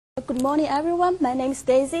Good morning, everyone. My name is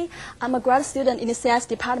Daisy. I'm a grad student in the CS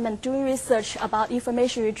department doing research about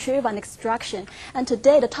information retrieval and extraction. And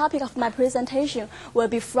today, the topic of my presentation will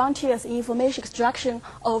be frontiers in information extraction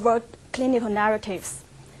over clinical narratives.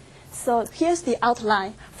 So here's the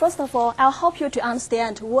outline. First of all, I'll help you to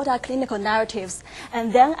understand what are clinical narratives,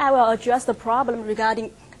 and then I will address the problem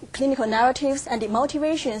regarding clinical narratives and the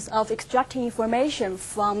motivations of extracting information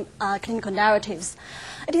from clinical narratives.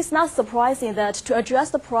 It is not surprising that to address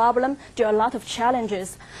the problem, there are a lot of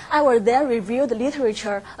challenges. I will then review the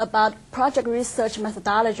literature about project research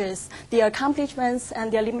methodologies, their accomplishments,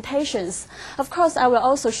 and their limitations. Of course, I will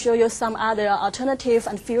also show you some other alternative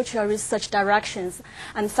and future research directions.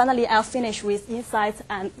 And finally, I'll finish with insights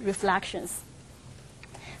and reflections.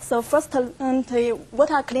 So first,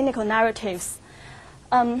 what are clinical narratives?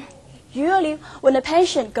 Usually, when a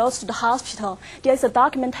patient goes to the hospital, there is a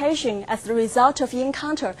documentation as the result of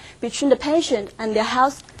encounter between the patient and the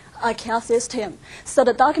health care system. So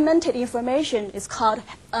the documented information is called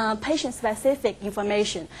patient-specific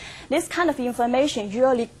information. This kind of information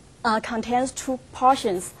usually contains two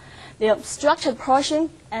portions: the structured portion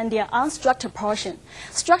and the unstructured portion.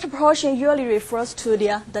 Structured portion usually refers to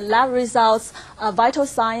the lab results, vital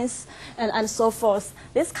signs, and so forth.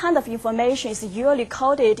 This kind of information is usually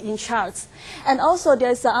coded in charts. And also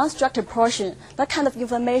there's an unstructured portion. That kind of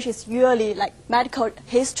information is usually like medical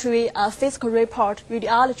history, physical report,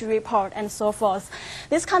 radiology report, and so forth.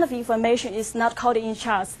 This kind of information is not coded in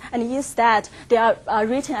charts, and instead they are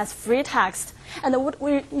written as free text. And what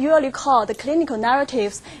we usually call the clinical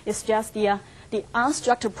narratives is just the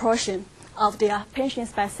unstructured portion of the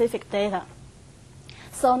patient-specific data.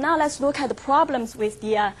 So now let's look at the problems with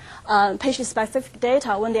the patient-specific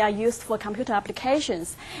data when they are used for computer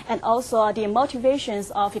applications, and also the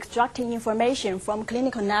motivations of extracting information from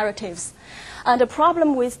clinical narratives. The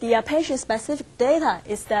problem with the patient-specific data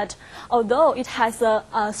is that although it has a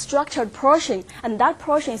structured portion, and that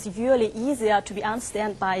portion is usually easier to be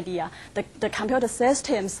understood by the computer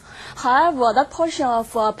systems, however, that portion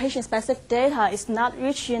of patient-specific data is not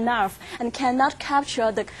rich enough and cannot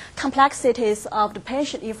capture the complexities of the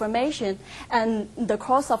patient information and the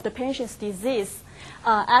course of the patient's disease.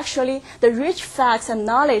 Actually, the rich facts and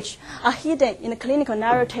knowledge are hidden in the clinical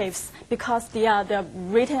narratives because they're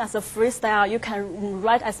written as a freestyle. You can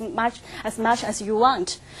write as much as you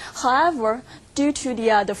want. However, due to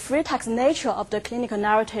the free text nature of the clinical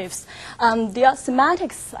narratives, their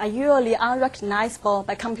semantics are usually unrecognizable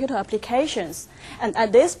by computer applications. And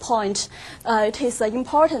at this point, it is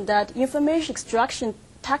important that information extraction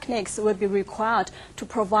techniques will be required to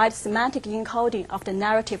provide semantic encoding of the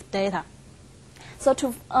narrative data. So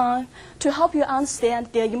to help you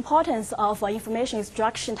understand the importance of information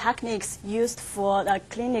extraction techniques used for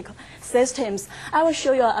clinical systems, I will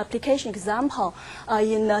show you an application example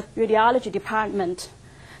in the radiology department.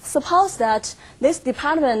 Suppose that this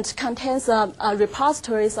department contains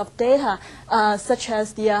repositories of data such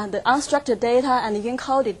as the unstructured data and the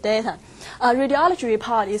encoded data. Radiology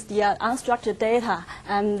report is the unstructured data,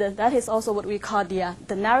 and that is also what we call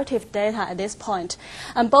the narrative data at this point.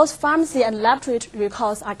 And both pharmacy and laboratory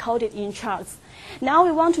records are coded in charts. Now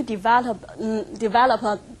we want to develop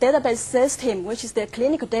a database system, which is the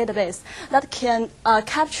clinical database, that can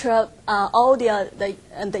capture all the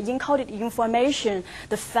encoded information,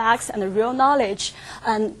 the facts, and the real knowledge,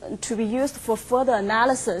 and to be used for further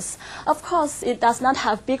analysis. Of course, it does not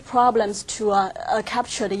have big problems to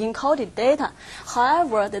capture the encoded data.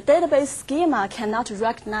 However, the database schema cannot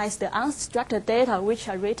recognize the unstructured data, which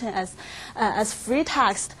are written as free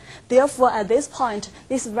text. Therefore, at this point,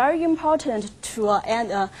 it's very important to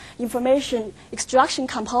add an information extraction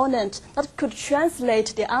component that could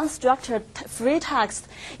translate the unstructured free text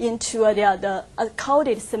into the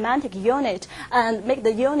coded semantic unit and make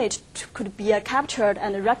the unit could be captured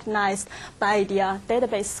and recognized by the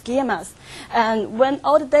database schemas. And when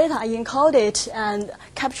all the data are encoded and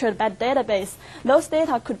captured by the database, those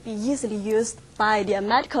data could be easily used by the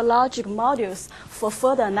medical logic modules for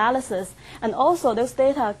further analysis. And also those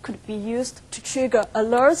data could be used to trigger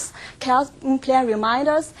alerts, care plan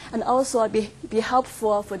reminders, and also be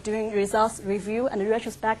helpful for doing results review and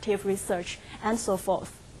retrospective research, and so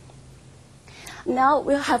forth. Now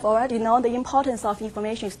we have already known the importance of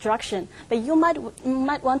information extraction, but you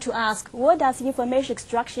might want to ask, what does information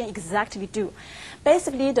extraction exactly do?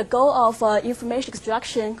 Basically, the goal of information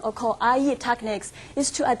extraction, or called IE techniques, is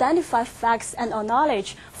to identify facts and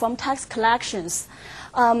knowledge from text collections.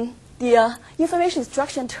 the information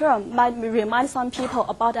extraction term might remind some people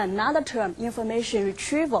about another term, information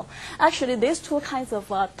retrieval. Actually, these two kinds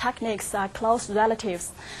of techniques are close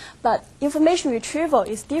relatives. But information retrieval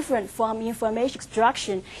is different from information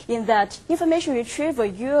extraction in that information retrieval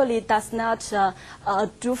usually does not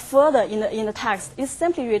do further in the text. It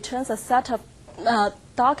simply returns a set of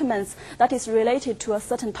documents that is related to a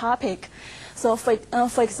certain topic. So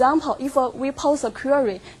for example, if we pose a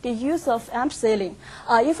query, the use of AMP-sealing,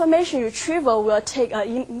 information retrieval will take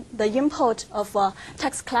the input of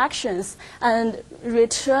text collections and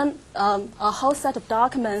return a whole set of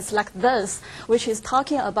documents like this, which is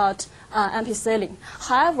talking about AMP-sealing.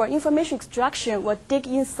 However, information extraction will dig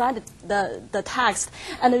inside the text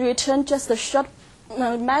and return just a short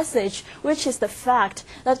message, which is the fact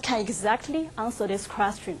that can exactly answer this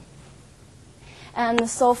question. And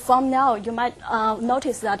so from now, you might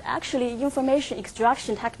notice that actually information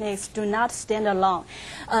extraction techniques do not stand alone.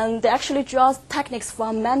 They actually draw techniques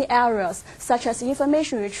from many areas, such as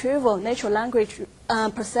information retrieval, natural language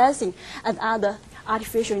processing, and other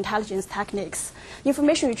artificial intelligence techniques.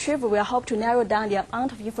 Information retrieval will help to narrow down the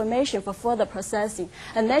amount of information for further processing,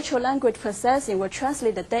 and natural language processing will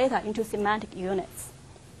translate the data into semantic units.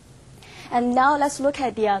 And now let's look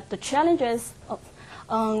at the challenges of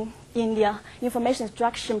in the information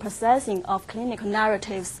extraction processing of clinical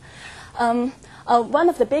narratives. One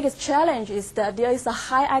of the biggest challenges is that there is a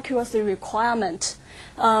high accuracy requirement.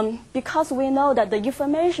 Because we know that the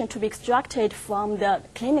information to be extracted from the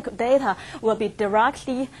clinical data will be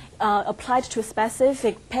directly applied to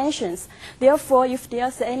specific patients. Therefore, if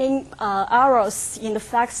there's any errors in the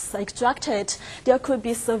facts extracted, there could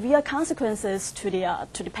be severe consequences to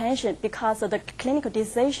the patient because the clinical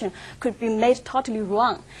decision could be made totally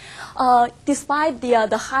wrong. Despite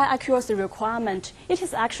the high accuracy requirement, it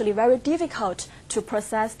is actually very difficult to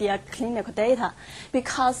process the clinical data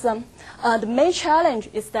because the main challenge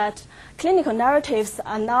is that clinical narratives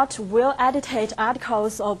are not well-edited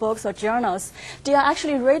articles or books or journals. They are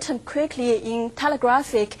actually written quickly in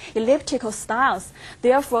telegraphic, elliptical styles.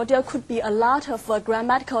 Therefore, there could be a lot of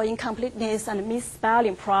grammatical incompleteness and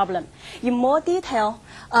misspelling problem. In more detail,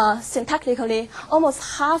 syntactically,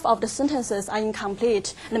 almost half of the sentences are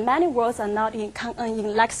incomplete, and many words are not in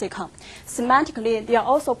lexicon. Semantically, there are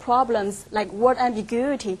also problems like word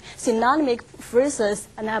ambiguity, synonymic phrases,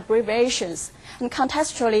 and abbreviations. And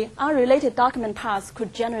contextually, unrelated document paths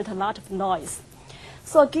could generate a lot of noise.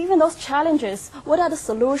 So given those challenges, what are the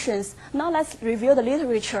solutions? Now let's review the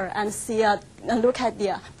literature and look at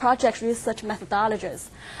the project research methodologies.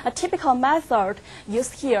 A typical method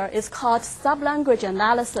used here is called sub-language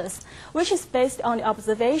analysis, which is based on the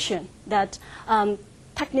observation that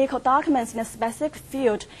technical documents in a specific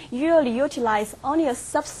field usually utilize only a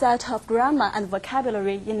subset of grammar and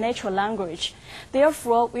vocabulary in natural language.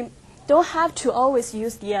 Therefore, we don't have to always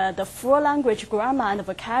use the full language grammar and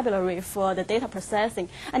vocabulary for the data processing.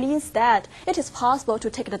 And instead, it is possible to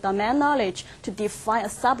take the domain knowledge to define a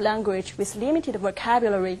sub-language with limited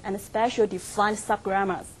vocabulary and special defined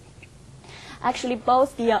sub-grammars. Actually,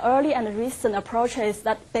 both the early and recent approaches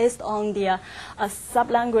that based on the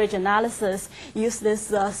sub-language analysis use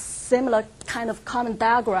this similar kind of common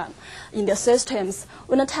diagram in their systems.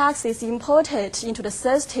 When a text is imported into the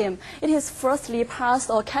system, it is firstly parsed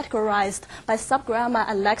or categorized by subgrammar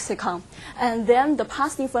and lexicon. And then the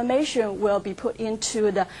parsed information will be put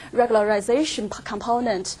into the regularization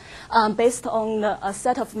component based on a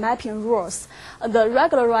set of mapping rules. The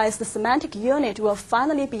regularized semantic unit will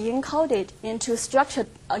finally be encoded into structured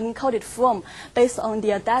encoded form based on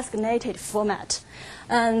their designated format.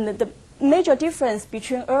 And the major difference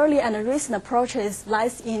between early and recent approaches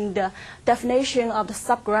lies in the definition of the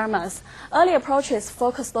subgrammars. Early approaches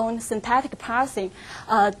focused on syntactic parsing.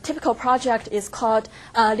 A typical project is called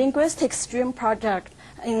Linguistic Stream Project,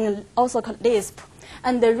 also called LISP.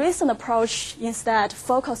 And the recent approach instead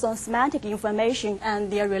focused on semantic information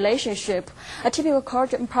and their relationship. A typical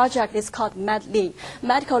project is called MEDLI,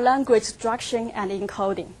 Medical Language Extraction and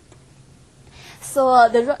Encoding. So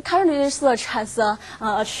the current research has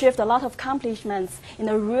achieved a lot of accomplishments in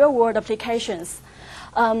the real-world applications.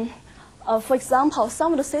 For example,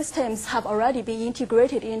 some of the systems have already been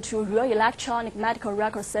integrated into real electronic medical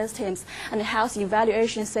record systems and health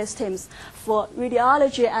evaluation systems for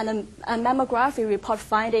radiology and mammography report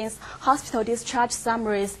findings, hospital discharge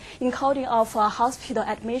summaries, encoding of hospital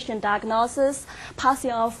admission diagnosis,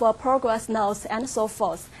 passing of progress notes, and so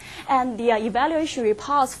forth. And the evaluation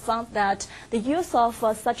reports found that the use of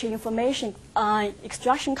such information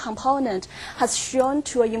extraction component has shown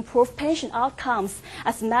to improve patient outcomes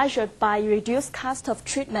as measured by reduced cost of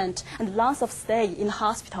treatment and length of stay in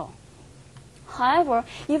hospital. However,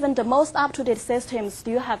 even the most up-to-date systems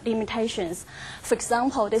still have limitations. For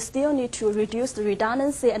example, they still need to reduce the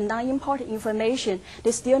redundancy and non-important information.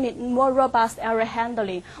 They still need more robust error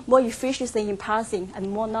handling, more efficiency in parsing, and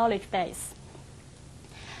more knowledge base.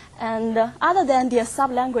 And other than the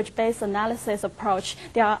sub-language-based analysis approach,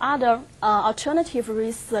 there are other alternative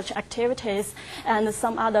research activities and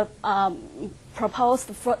some other proposed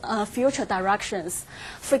future directions.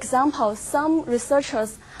 For example, some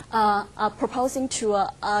researchers are proposing to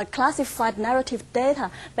classify narrative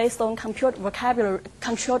data based on controlled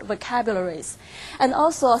vocabularies. And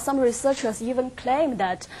also, some researchers even claim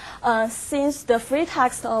that since the free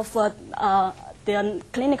text of the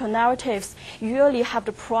clinical narratives usually have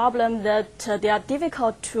the problem that they are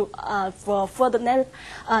difficult to for the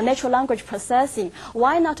natural language processing.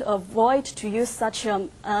 Why not avoid to use such an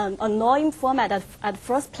annoying format at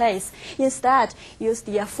first place? Instead, use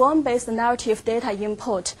the form-based narrative data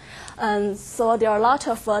input. So there are a lot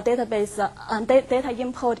of database data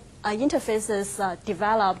input interfaces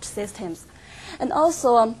developed systems, and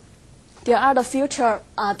also. There are the future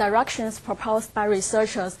directions proposed by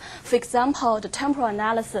researchers. For example, the temporal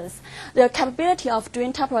analysis. The capability of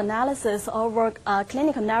doing temporal analysis over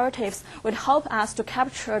clinical narratives would help us to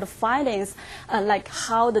capture the findings, like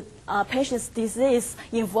how the patient's disease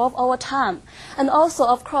evolve over time. And also,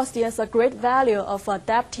 of course, there's a great value of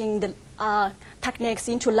adapting the techniques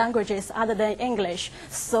into languages other than English,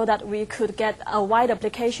 so that we could get wide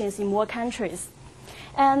applications in more countries.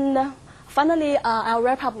 And finally, I'll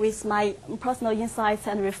wrap up with my personal insights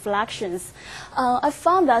and reflections. I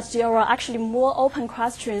found that there are actually more open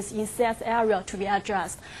questions in CS area to be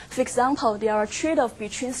addressed. For example, there are trade-offs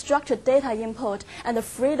between structured data input and the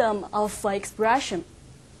freedom of expression.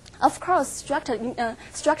 Of course,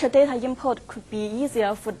 structured data input could be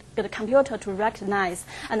easier for the computer to recognize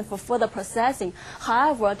and for further processing.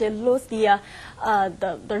 However, they lose the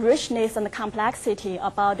richness and the complexity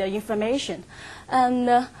about the information.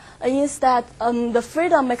 And instead, the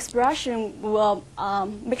freedom expression will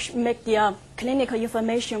make the clinical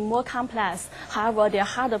information more complex. However, they're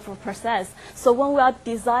harder to process. So when we are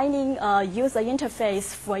designing a user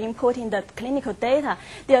interface for inputting the clinical data,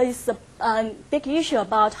 there is a big issue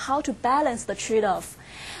about how to balance the trade-off.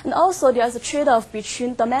 And also, there's a trade-off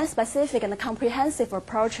between domain-specific and comprehensive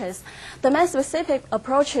approaches. Domain-specific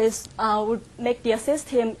approaches would make the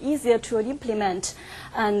system easier to implement,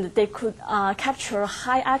 and they could capture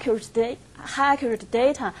high accurate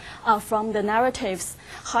data from the narratives.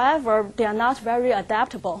 However, they are not very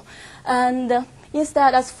adaptable. And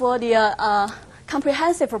instead, as for the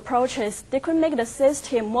comprehensive approaches, they could make the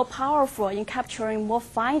system more powerful in capturing more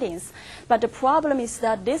findings. But the problem is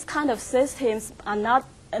that these kind of systems are not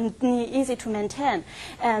easy to maintain,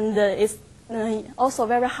 and it's also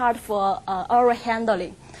very hard for error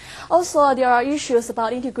handling. Also, there are issues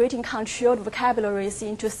about integrating controlled vocabularies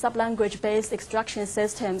into sub-language-based extraction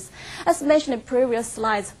systems. As mentioned in previous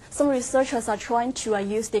slides, some researchers are trying to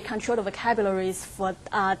use the controlled vocabularies for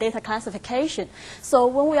data classification. So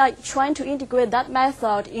when we are trying to integrate that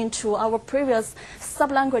method into our previous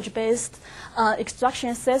sub-language-based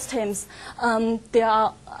extraction systems, there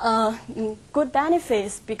are good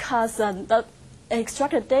benefits because the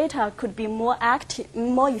extracted data could be more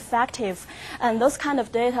effective, and those kind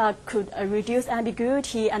of data could reduce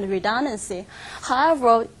ambiguity and redundancy.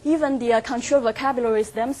 However, even the controlled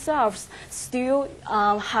vocabularies themselves still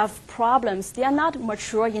have problems. They are not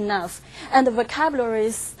mature enough, and the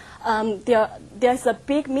vocabularies, there's a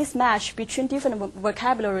big mismatch between different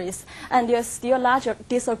vocabularies, and there's still larger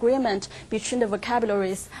disagreement between the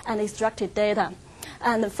vocabularies and extracted data.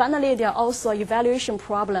 And finally, there are also evaluation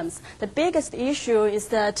problems. The biggest issue is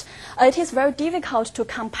that it is very difficult to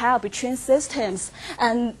compare between systems,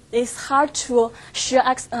 and it's hard to share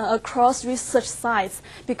across research sites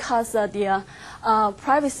because the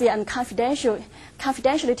privacy and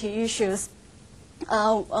confidentiality issues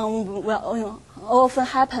will often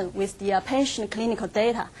happen with the patient clinical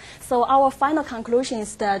data. So our final conclusion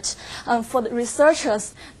is that for the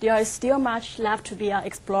researchers, there is still much left to be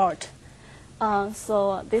explored.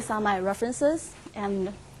 So these are my references,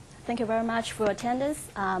 and thank you very much for your attendance.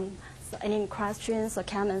 So any questions or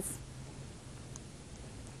comments?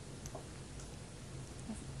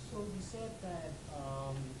 So you said that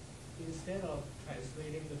instead of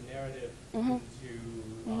translating the narrative into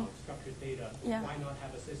structured data, why not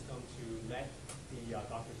have a system to let the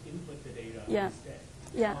doctors input the data instead?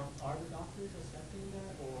 Yeah. Are the doctors accepting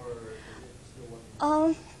that, or is it still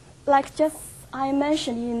working? Like just I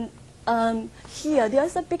mentioned here,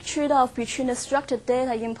 there's a big trade-off between the structured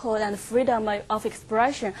data input and freedom of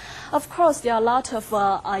expression. Of course, there are a lot of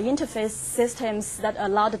interface systems that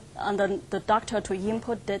allow the doctor to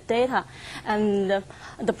input the data. And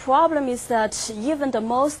the problem is that even the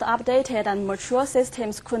most updated and mature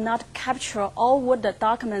systems could not capture all what the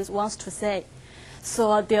document wants to say.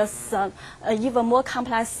 So there's even more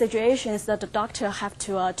complex situations that the doctor have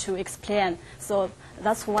to explain. So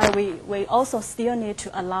that's why we also still need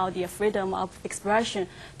to allow the freedom of expression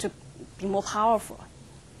to be more powerful.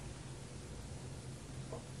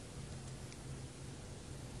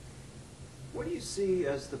 What do you see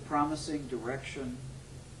as the promising direction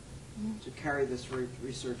to carry this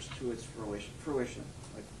research to its fruition?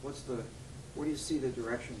 Like, where do you see the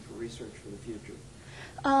direction for research for the future?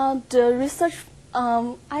 The research,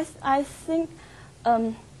 I think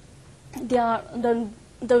there are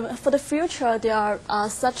for the future, there are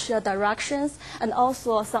such directions, and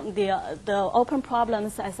also some the open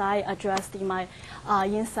problems as I addressed in my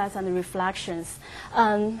insights and reflections.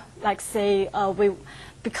 Like say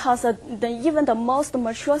because even the most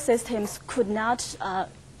mature systems could not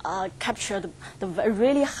capture the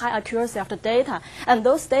really high accuracy of the data, and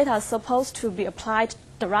those data are supposed to be applied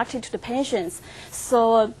directly to the patients.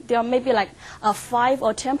 So there may be like 5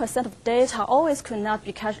 or 10% of data always could not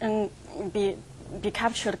be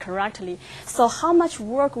captured correctly. So how much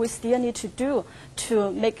work we still need to do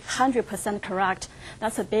to make 100% correct?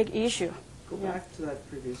 That's a big issue. Go back to that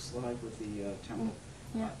previous slide with the temporal.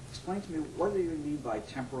 Explain to me, what do you mean by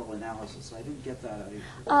temporal analysis? I didn't get that out of you.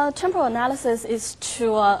 Temporal analysis is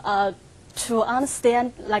to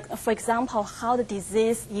understand, like for example, how the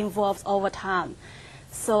disease evolves over time.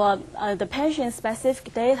 So the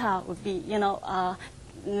patient-specific data would be,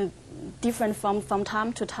 different from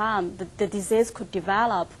time to time. The disease could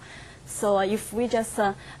develop. So if we just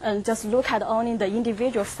look at only the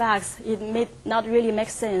individual facts, it may not really make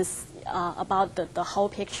sense about the whole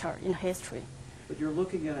picture in history. But you're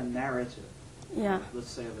looking at a narrative, let's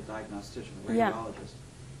say of a diagnostician, a radiologist.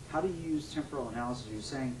 How do you use temporal analysis? Are you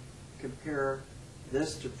saying compare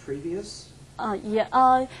this to previous?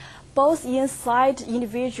 Both inside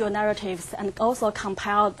individual narratives and also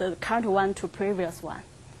compare the current one to previous one.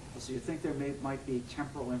 So you think there might be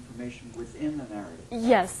temporal information within the narrative?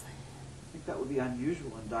 Yes. I think that would be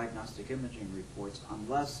unusual in diagnostic imaging reports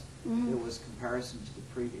unless there was comparison to the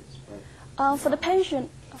previous. But for the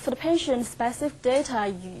patient-specific data,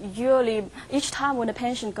 usually each time when the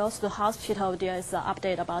patient goes to the hospital, there is an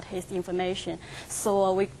update about his information.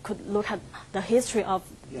 So we could look at the history of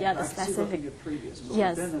the specific. Looking at previous, but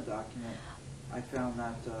within the document, I found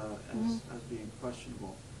that as being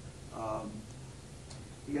questionable.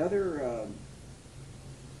 The other,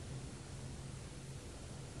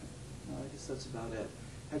 I guess that's about it.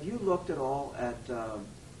 Have you looked at all at the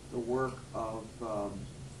work of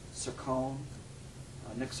Sircone,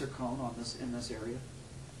 Nick Sircone in this area?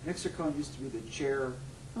 Nick Sircone used to be the chair of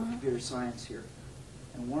computer science here.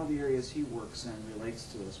 And one of the areas he works in relates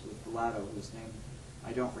to this with Yutao, whose name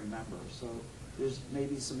I don't remember. So there's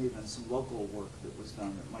maybe even some local work that was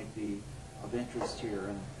done that might be of interest here.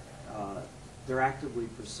 And they're actively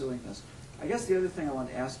pursuing this. I guess the other thing I want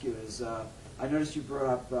to ask you is, I noticed you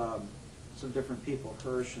brought up some different people,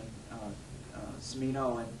 Hirsch and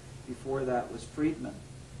Semino, and before that was Friedman.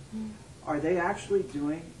 Are they actually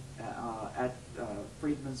doing, at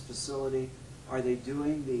Friedman's facility, are they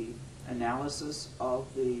doing the analysis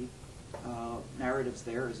of the narratives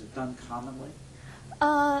there? Is it done commonly?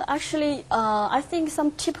 Actually, I think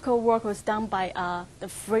some typical work was done by the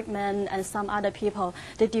Friedman and some other people.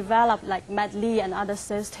 They developed like Medley and other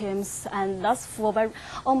systems, and that's for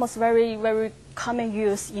almost very common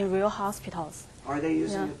use in real hospitals. Are they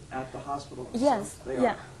using it at the hospital? Yes. They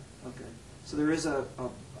are? Okay. So there is a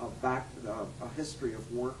history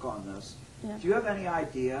of work on this. Yeah. Do you have any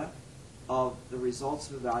idea of the results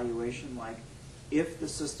of evaluation, like if the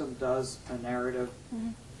system does a narrative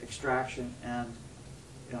extraction and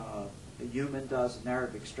a human does a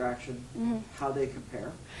narrative extraction, how they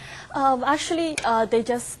compare? Actually, they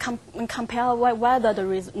just compare whether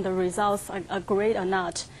the results are great or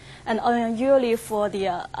not. And usually for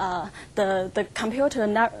the computer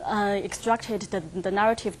extracted the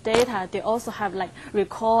narrative data, they also have like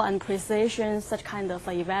recall and precision, such kind of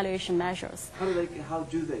evaluation measures. How do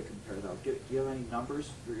they compare though? Do you have any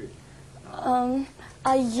numbers for your,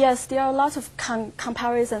 yes, there are lots of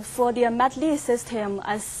comparisons. For the Medley system,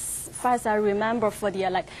 as far as I remember, for the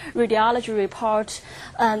radiology report,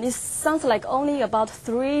 it sounds like only about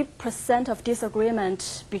 3% of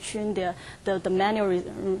disagreement between the manual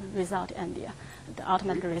result and the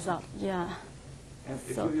ultimate result. Yeah. And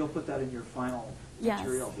you'll put that in your final Yes.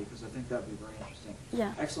 material, because I think that would be very interesting.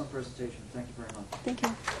 Yeah. Excellent presentation. Thank you very much. Thank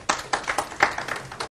you.